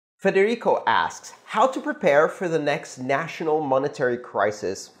Federico asks, how to prepare for the next national monetary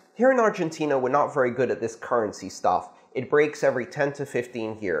crisis? Here in Argentina, we're not very good at this currency stuff. It breaks every 10 to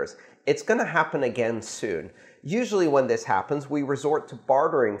 15 years. It's going to happen again soon. Usually when this happens, we resort to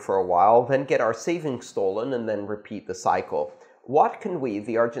bartering for a while, then get our savings stolen, and then repeat the cycle. What can we,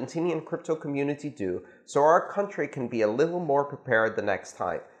 the Argentinian crypto community, do so our country can be a little more prepared the next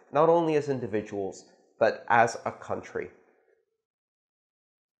time, not only as individuals, but as a country?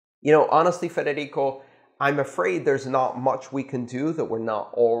 You know, honestly, Federico, I'm afraid there's not much we can do that we're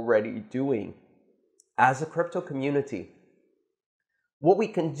not already doing. As a crypto community, what we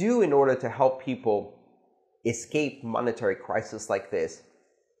can do in order to help people escape monetary crisis like this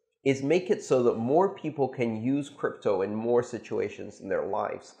is make it so that more people can use crypto in more situations in their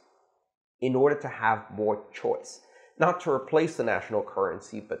lives in order to have more choice. Not to replace the national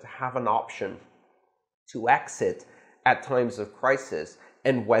currency, but to have an option to exit at times of crisis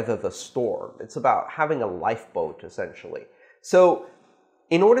and weather the storm. It's about having a lifeboat, essentially. So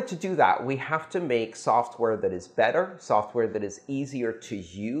in order to do that, we have to make software that is better, software that is easier to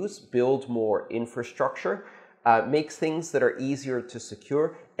use, build more infrastructure, make things that are easier to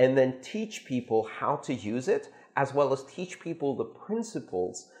secure, and then teach people how to use it, as well as teach people the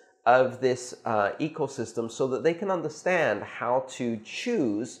principles of this ecosystem so that they can understand how to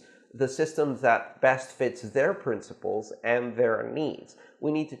choose the system that best fits their principles and their needs.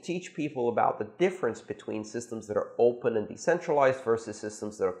 We need to teach people about the difference between systems that are open and decentralized versus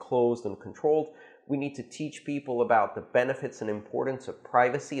systems that are closed and controlled. We need to teach people about the benefits and importance of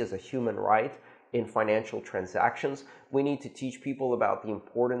privacy as a human right in financial transactions. We need to teach people about the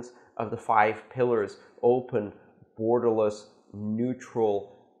importance of the 5 pillars: open, borderless,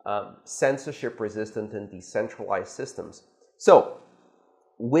 neutral, censorship-resistant, and decentralized systems. So,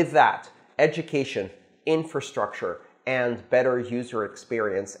 with that, education, infrastructure, and better user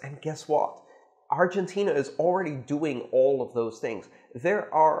experience. And guess what? Argentina is already doing all of those things.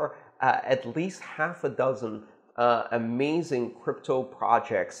 There are at least half a dozen amazing crypto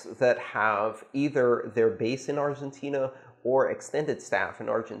projects that have either their base in Argentina or extended staff in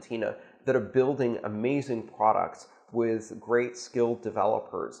Argentina that are building amazing products with great skilled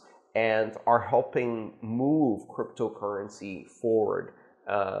developers and are helping move cryptocurrency forward.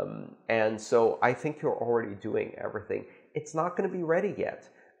 And so I think you're already doing everything. It's not going to be ready yet.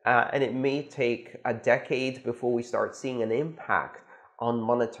 And it may take a decade before we start seeing an impact on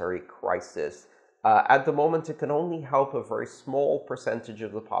monetary crisis. At the moment, it can only help a very small percentage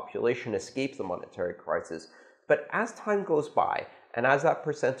of the population escape the monetary crisis. But as time goes by, and as that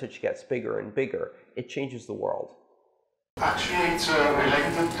percentage gets bigger and bigger, it changes the world. Actually, it's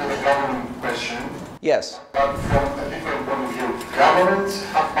related to the government question. Yes. But from a different point of view. Governments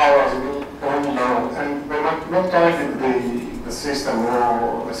have powers on their own, and they might not target the system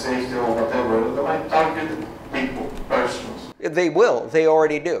or the safety or whatever. They might target people, persons. They will. They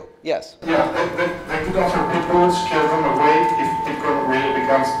already do. Yes. Yeah, they could offer people, scare them away if Bitcoin really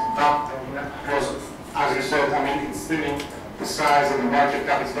becomes that. Because, as you said, I mean, it's still in the size of the market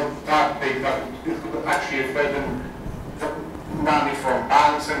cap. It's not that big, but it could actually affect them. Money from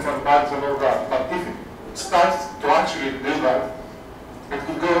banks, central banks, and all that. But if it starts to actually do that, it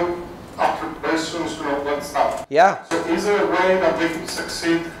could go after persons and all that stuff. Yeah. So is there a way that they could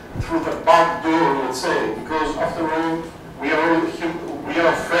succeed through the back door, let's say? Because after all, we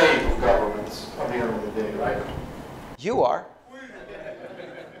are afraid of governments at the end of the day, right? You are.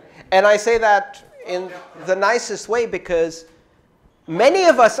 And I say that in the nicest way because many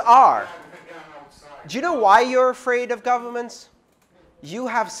of us are. Do you know why you're afraid of governments? You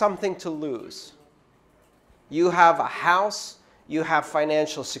have something to lose. You have a house, you have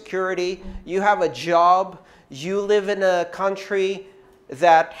financial security, you have a job, you live in a country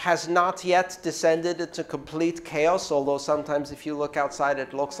that has not yet descended into complete chaos, although sometimes if you look outside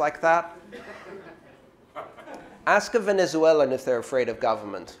it looks like that. Ask a Venezuelan if they're afraid of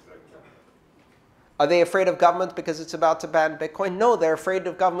government. Are they afraid of government because it's about to ban Bitcoin? No, they're afraid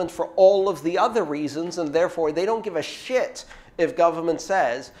of government for all of the other reasons, and therefore they don't give a shit if government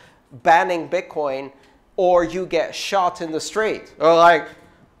says banning Bitcoin or you get shot in the street. Or like,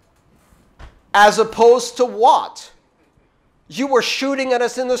 as opposed to what? You were shooting at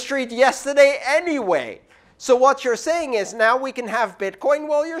us in the street yesterday anyway. So what you're saying is now we can have Bitcoin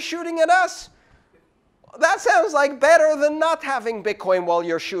while you're shooting at us? That sounds like better than not having Bitcoin while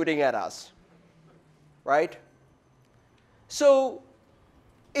you're shooting at us. Right? So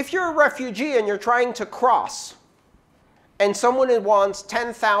if you're a refugee and you're trying to cross, and someone wants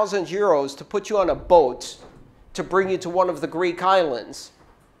 10,000 euros to put you on a boat to bring you to one of the Greek islands,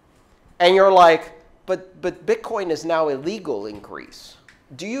 and you're like, but Bitcoin is now illegal in Greece.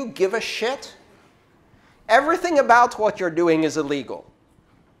 Do you give a shit? Everything about what you're doing is illegal,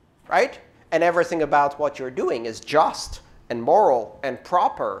 right? And everything about what you're doing is just and moral and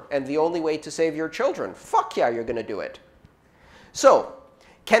proper and the only way to save your children. Fuck yeah, you're going to do it. So,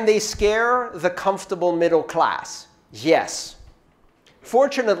 can they scare the comfortable middle class? Yes.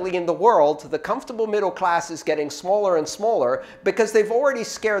 Fortunately, in the world, the comfortable middle class is getting smaller and smaller because they've already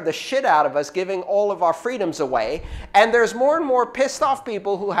scared the shit out of us, giving all of our freedoms away. And there's more and more pissed off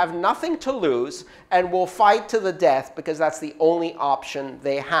people who have nothing to lose and will fight to the death because that's the only option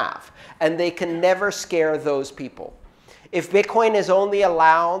they have. And they can never scare those people. If Bitcoin is only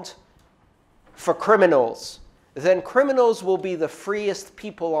allowed for criminals, then criminals will be the freest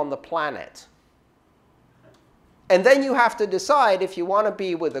people on the planet. And then you have to decide if you want to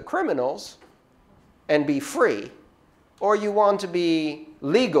be with the criminals and be free, or you want to be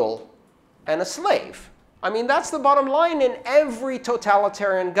legal and a slave. I mean, that's the bottom line in every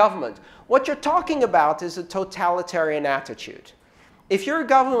totalitarian government. What you're talking about is a totalitarian attitude. If your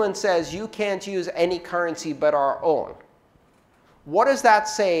government says you can't use any currency but our own, what does that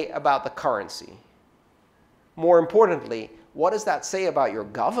say about the currency? More importantly, what does that say about your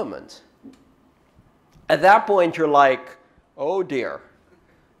government? At that point, you're like, oh dear,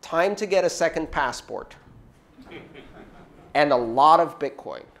 time to get a second passport and a lot of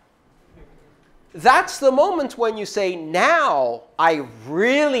Bitcoin. That's the moment when you say, now I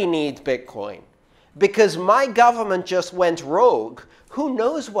really need Bitcoin because my government just went rogue. Who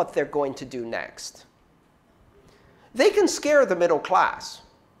knows what they're going to do next? They can scare the middle class,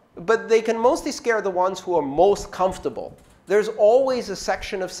 but they can mostly scare the ones who are most comfortable. There's always a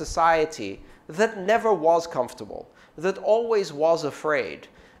section of society that never was comfortable, that always was afraid.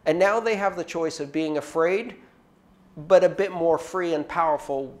 And now they have the choice of being afraid, but a bit more free and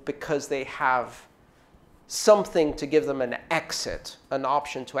powerful because they have something to give them an exit, an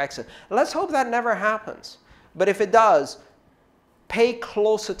option to exit. Let's hope that never happens. But if it does, pay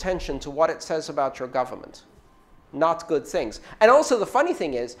close attention to what it says about your government. Not good things. And also the funny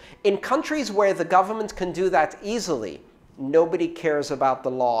thing is, in countries where the government can do that easily, nobody cares about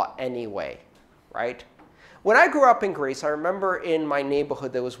the law anyway. Right? When I grew up in Greece, I remember in my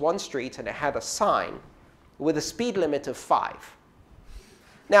neighborhood there was one street and it had a sign with a speed limit of 5.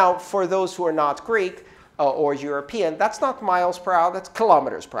 Now, for those who are not Greek or European, that's not miles per hour, that's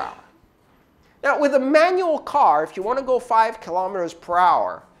kilometers per hour. Now, with a manual car, if you want to go 5 kilometers per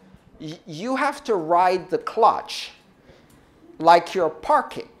hour, you have to ride the clutch like you're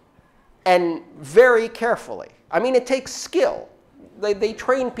parking, and very carefully. I mean, it takes skill. They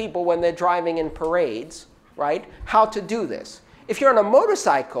train people when they're driving in parades, right, how to do this. If you're on a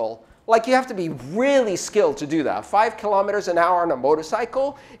motorcycle, like, you have to be really skilled to do that. 5 kilometers an hour on a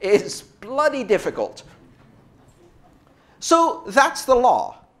motorcycle is bloody difficult. So that's the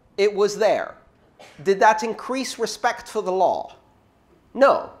law. It was there. Did that increase respect for the law?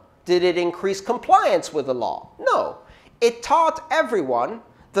 No. Did it increase compliance with the law? No. It taught everyone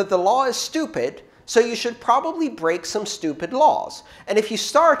that the law is stupid, so you should probably break some stupid laws. And if you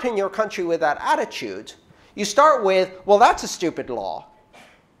start in your country with that attitude, you start with, well, that's a stupid law.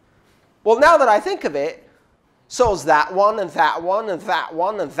 Well, now that I think of it, so is that one, and that one, and that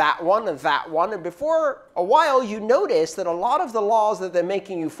one, and that one, and that one. And before a while, you notice that a lot of the laws that they're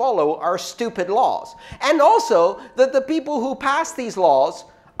making you follow are stupid laws. And also that the people who pass these laws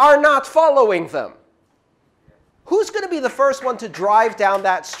are not following them. Who's going to be the first one to drive down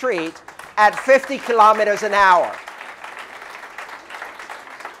that street at 50 kilometers an hour?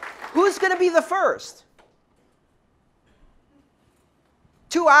 Who's going to be the first?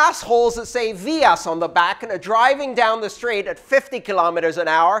 Two assholes that say Vias on the back and are driving down the street at 50 kilometers an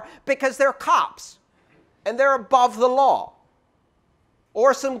hour because they're cops and they're above the law.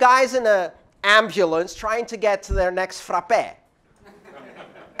 Or some guys in an ambulance trying to get to their next frappé.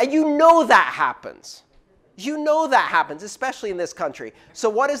 And you know that happens. You know that happens, especially in this country. So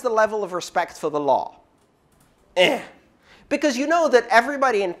what is the level of respect for the law? Because you know that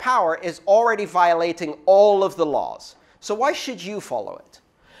everybody in power is already violating all of the laws. So why should you follow it?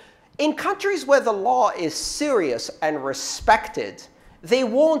 In countries where the law is serious and respected, they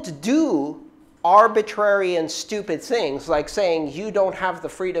won't do arbitrary and stupid things like saying you don't have the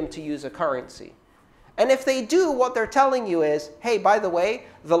freedom to use a currency. And if they do, what they're telling you is, hey, by the way,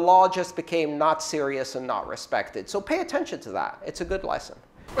 the law just became not serious and not respected. So pay attention to that. It's a good lesson.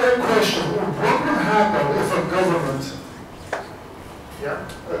 One question. What would happen if a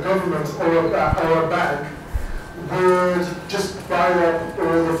government or a bank would just buy up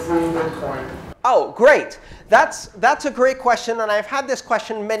all the free Bitcoin? Oh, great. That's a great question, and I've had this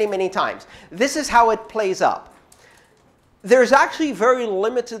question many, many times. This is how it plays up. there's actually very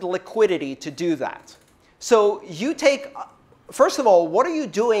limited liquidity to do that. So you take, first of all, what are you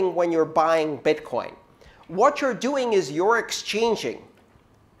doing when you're buying Bitcoin? What you're doing is you're exchanging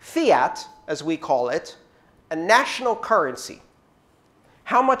fiat, as we call it, a national currency.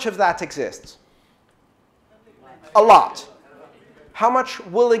 How much of that exists? A lot. How much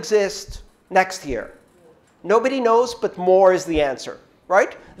will exist next year? Nobody knows, but more is the answer,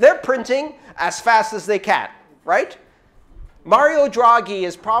 right? They're printing as fast as they can, right? Mario Draghi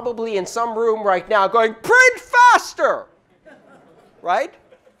is probably in some room right now going, print faster, right?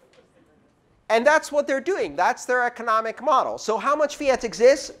 And that's what they're doing. That's their economic model. So how much fiat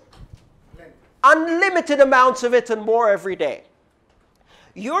exists? Unlimited amounts of it and more every day.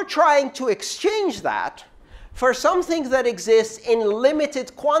 You're trying to exchange that for something that exists in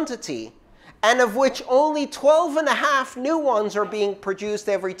limited quantity and of which only 12.5 new ones are being produced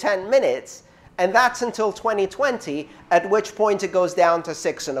every 10 minutes. And that's until 2020, at which point it goes down to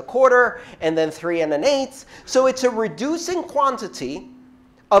 6.25 and then 3.125. So it's a reducing quantity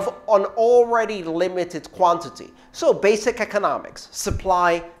of an already limited quantity. So basic economics,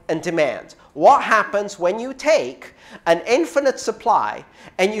 supply and demand. What happens when you take an infinite supply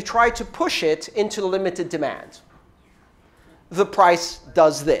and you try to push it into limited demand? The price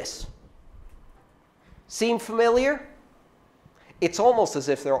does this. Seem familiar? It's almost as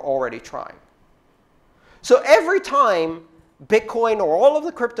if they're already trying. So every time Bitcoin or all of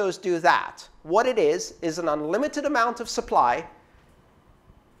the cryptos do that, what it is an unlimited amount of supply,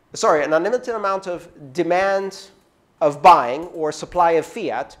 an unlimited amount of demand of buying or supply of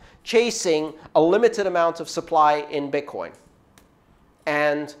fiat chasing a limited amount of supply in Bitcoin.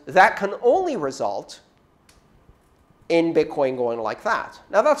 And that can only result in Bitcoin going like that.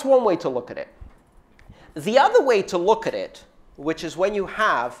 Now, that's one way to look at it. The other way to look at it, which is when you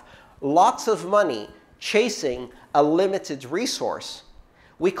have lots of money chasing a limited resource,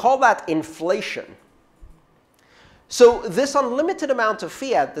 we call that inflation. So this unlimited amount of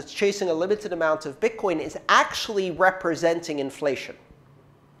fiat that's chasing a limited amount of Bitcoin is actually representing inflation,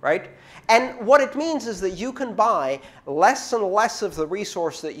 right? And what it means is that you can buy less and less of the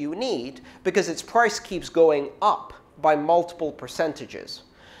resource that you need because its price keeps going up by multiple percentages.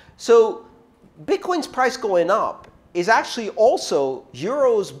 So Bitcoin's price going up is actually also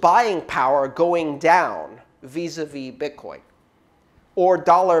Euro's buying power going down vis-a-vis Bitcoin, or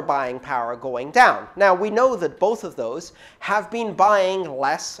dollar buying power going down. Now, we know that both of those have been buying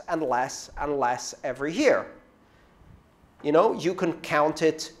less and less and less every year. You know, you can count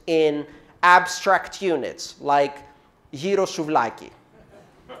it in abstract units, like Girosuvlaki.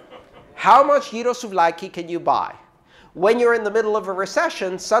 How much Girosuvlaki can you buy? When you're in the middle of a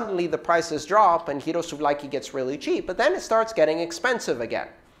recession, suddenly the prices drop and Girosuvlaki gets really cheap, but then it starts getting expensive again,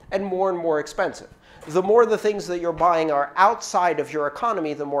 and more expensive. The more the things that you're buying are outside of your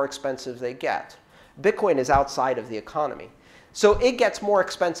economy, the more expensive they get. Bitcoin is outside of the economy, so it gets more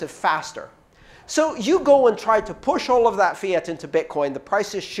expensive faster. So you go and try to push all of that fiat into Bitcoin, the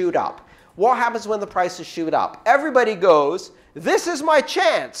prices shoot up. What happens when the prices shoot up? Everybody goes, this is my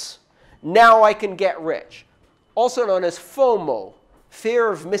chance. Now I can get rich. Also known as FOMO, fear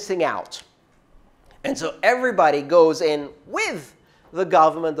of missing out. And so everybody goes in with the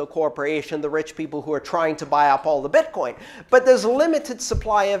government, the corporation, the rich people who are trying to buy up all the Bitcoin. But there's limited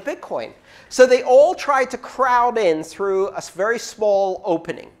supply of Bitcoin. So they all try to crowd in through a very small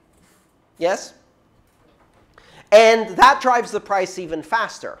opening. Yes? And that drives the price even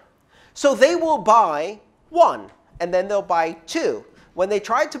faster. So they will buy 1, and then they'll buy 2. When they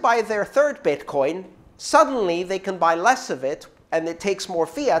try to buy their third Bitcoin, suddenly they can buy less of it, and it takes more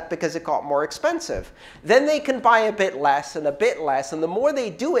fiat because it got more expensive. Then they can buy a bit less, and the more they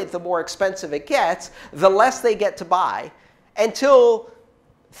do it, the more expensive it gets, the less they get to buy, until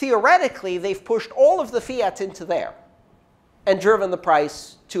theoretically they've pushed all of the fiat into there and driven the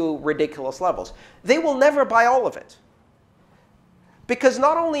price to ridiculous levels. They will never buy all of it. Because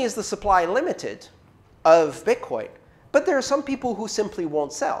not only is the supply limited of Bitcoin, but there are some people who simply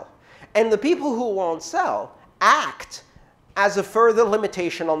won't sell. And the people who won't sell act as a further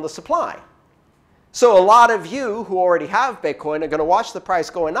limitation on the supply. So a lot of you who already have Bitcoin are going to watch the price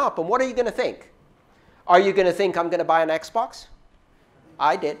going up, and what are you going to think? Are you going to think, I'm going to buy an Xbox?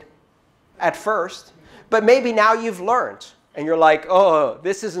 I did at first. But maybe now you've learned, and you're like, oh,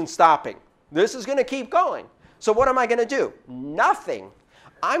 this isn't stopping. This is going to keep going. So what am I going to do? Nothing.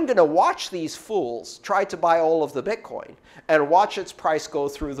 I'm going to watch these fools try to buy all of the Bitcoin and watch its price go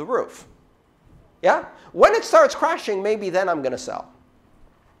through the roof. Yeah? When it starts crashing, maybe then I'm going to sell.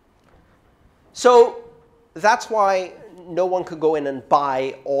 So that's why no one could go in and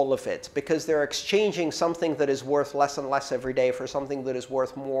buy all of it because they're exchanging something that is worth less and less every day for something that is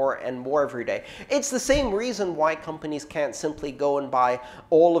worth more and more every day. It's the same reason why companies can't simply go and buy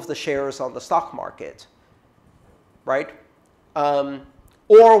all of the shares on the stock market, right?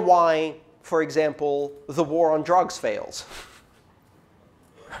 Or why, for example, the war on drugs fails.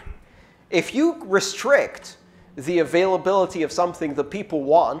 If you restrict the availability of something that people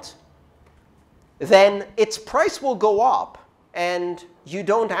want, then its price will go up, and you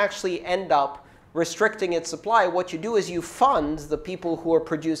don't actually end up restricting its supply. What you do is you fund the people who are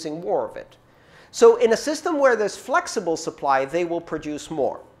producing more of it. So in a system where there's flexible supply, they will produce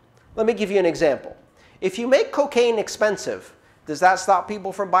more. Let me give you an example. If you make cocaine expensive, does that stop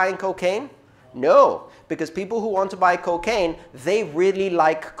people from buying cocaine? No, because people who want to buy cocaine, they really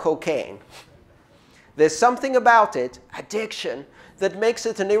like cocaine. There's something about it, addiction, that makes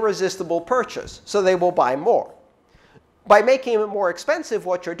it an irresistible purchase, so they will buy more. By making it more expensive,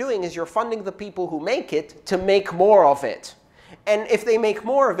 what you're doing is you're funding the people who make it to make more of it. And if they make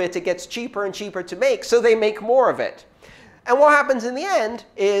more of it, it gets cheaper and cheaper to make, so they make more of it. And what happens in the end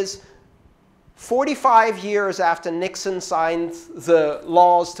is 45 years after Nixon signed the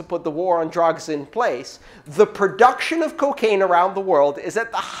laws to put the war on drugs in place, the production of cocaine around the world is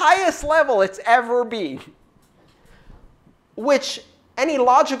at the highest level it's ever been. Which any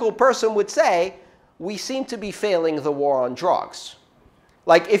logical person would say, we seem to be failing the war on drugs.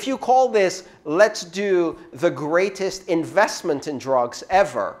 Like, if you call this, let's do the greatest investment in drugs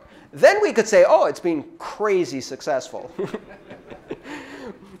ever, then we could say, oh, it's been crazy successful.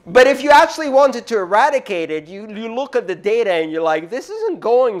 But if you actually wanted to eradicate it, you look at the data and you're like, this isn't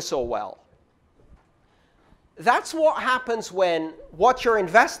going so well. That's what happens when what you're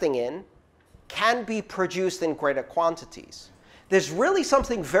investing in can be produced in greater quantities. There's really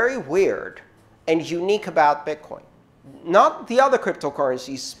something very weird and unique about Bitcoin. Not the other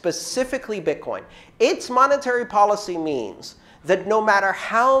cryptocurrencies, specifically Bitcoin. Its monetary policy means that no matter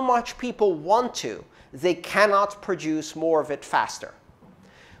how much people want to, they cannot produce more of it faster.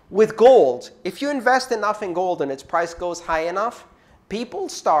 With gold, if you invest enough in gold and its price goes high enough, people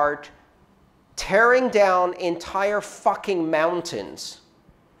start tearing down entire fucking mountains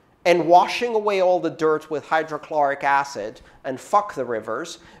and washing away all the dirt with hydrochloric acid and fuck the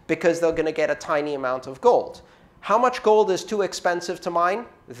rivers because they're going to get a tiny amount of gold. How much gold is too expensive to mine?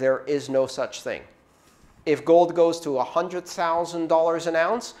 There is no such thing. If gold goes to $100,000 an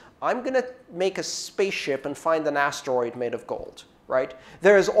ounce, I'm going to make a spaceship and find an asteroid made of gold, right?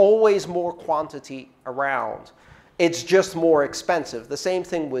 There is always more quantity around. It's just more expensive. The same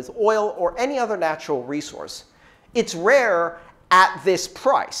thing with oil or any other natural resource. It's rare at this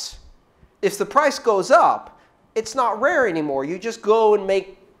price. If the price goes up, it's not rare anymore. You just go and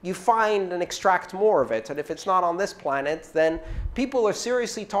you find and extract more of it. And if it's not on this planet, then people are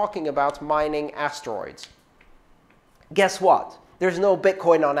seriously talking about mining asteroids. Guess what? There's no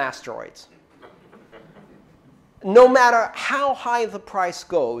Bitcoin on asteroids. No matter how high the price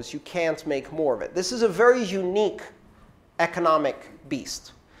goes, you can't make more of it. This is a very unique economic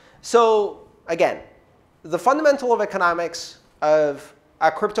beast. So again, the fundamental of economics of a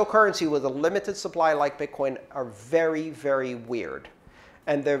cryptocurrency with a limited supply like Bitcoin are very, very weird.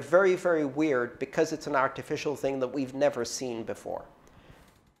 And they're very, very weird because it's an artificial thing that we've never seen before.